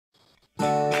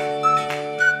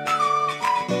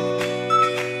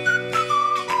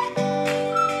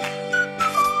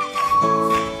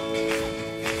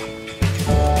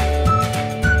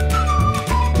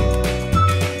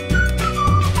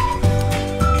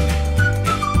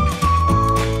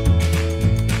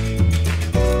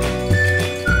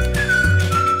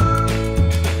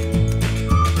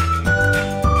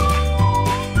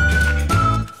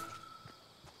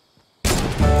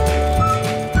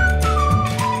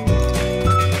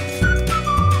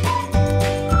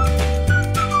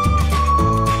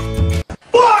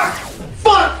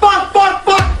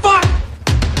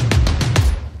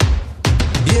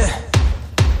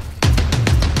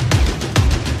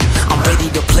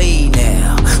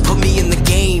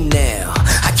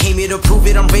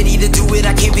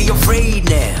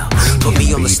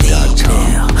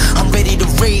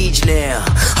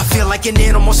an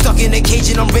animal stuck in a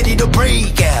cage and I'm ready to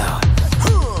break out.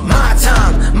 My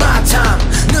time,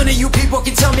 none of you people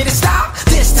can tell me to stop.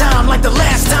 This time, like the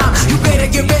last time, you better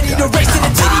get ready to race to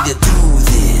the top. I'm ready to do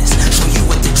this, show you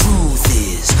what the truth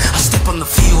is. I step on the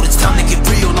field, it's time to get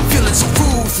real, I'm feeling so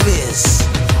ruthless.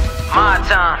 My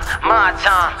time,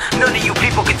 none of you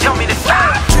people can tell me to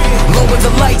stop. Lower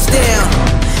the lights down,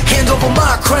 hand over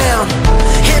my crown,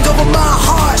 hand over my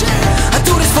heart. I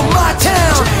do this for my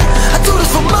town, I do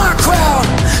this for my crowd.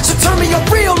 So turn me up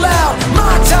real loud.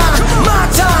 My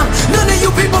time, none of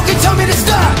you people can tell me to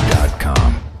stop.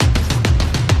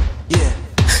 Yeah.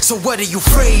 So what are you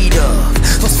afraid of?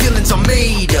 Those feelings are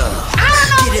made of.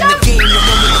 Get in the game, you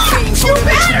run with the fame, show them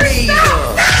what you made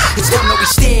of. It's time that we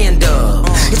stand up,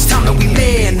 it's time that we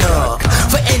man up.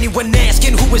 For anyone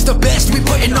asking who is the best, we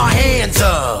putting our hands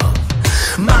up.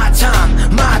 My time,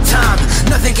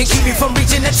 nothing can keep me from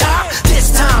reaching the top.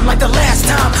 This time, like the last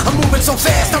time, I'm moving so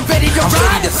fast, I'm ready to ride. I'm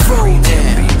ready to throw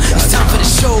down, it's time for the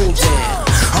showdown.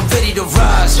 I'm ready to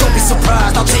rise, don't be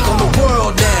surprised, I'll take on the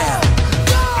world now.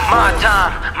 My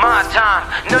time,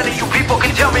 none of you people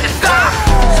can tell me to stop.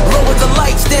 Lower the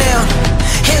lights down,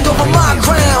 hand over my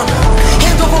crown,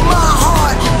 hand over my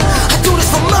heart. I do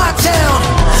this for my town,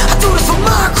 I do this for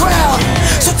my crowd.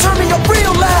 So turn me up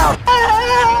real loud.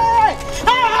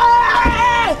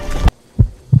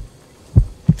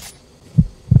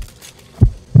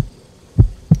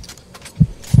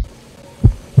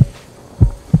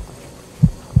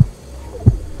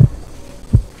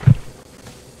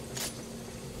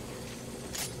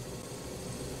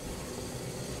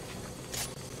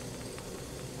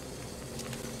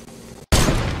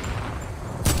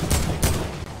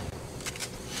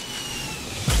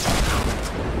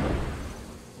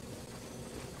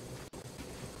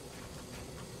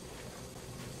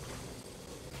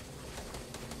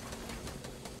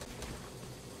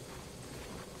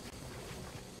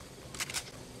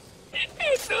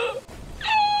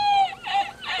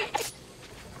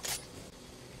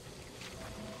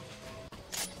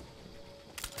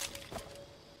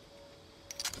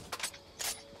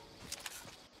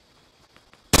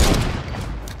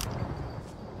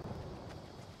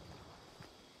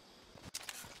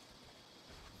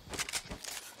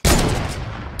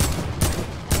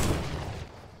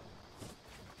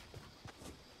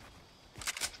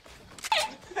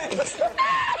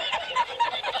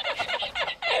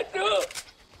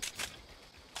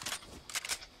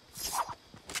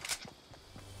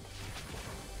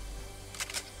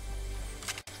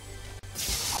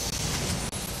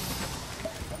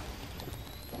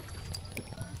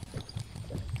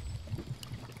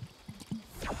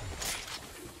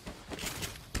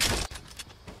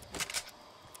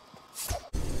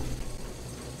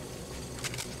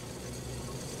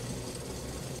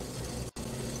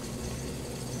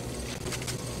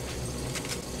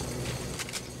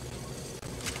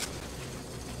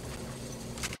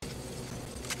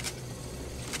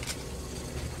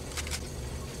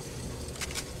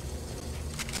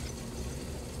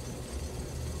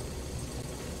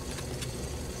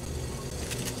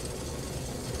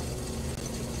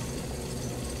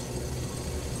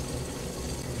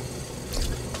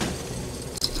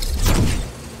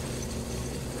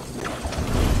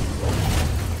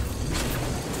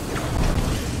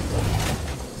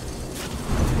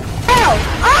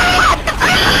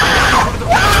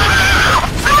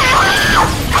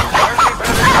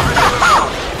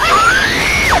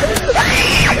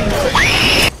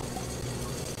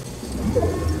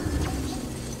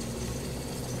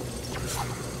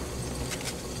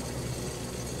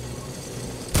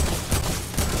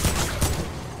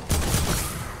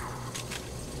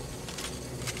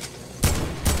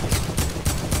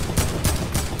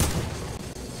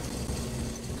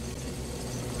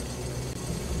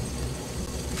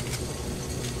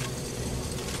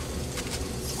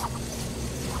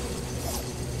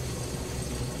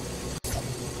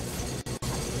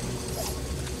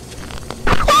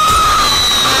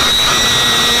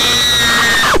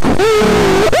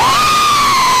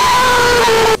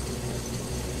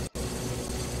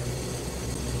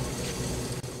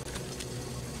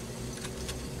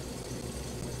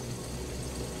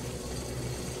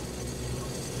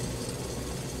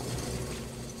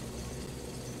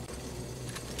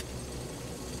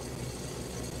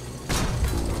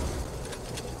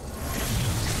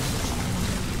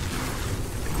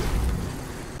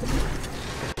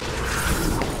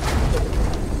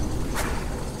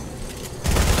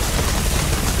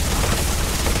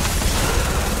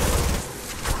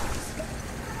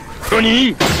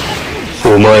何？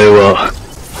お前は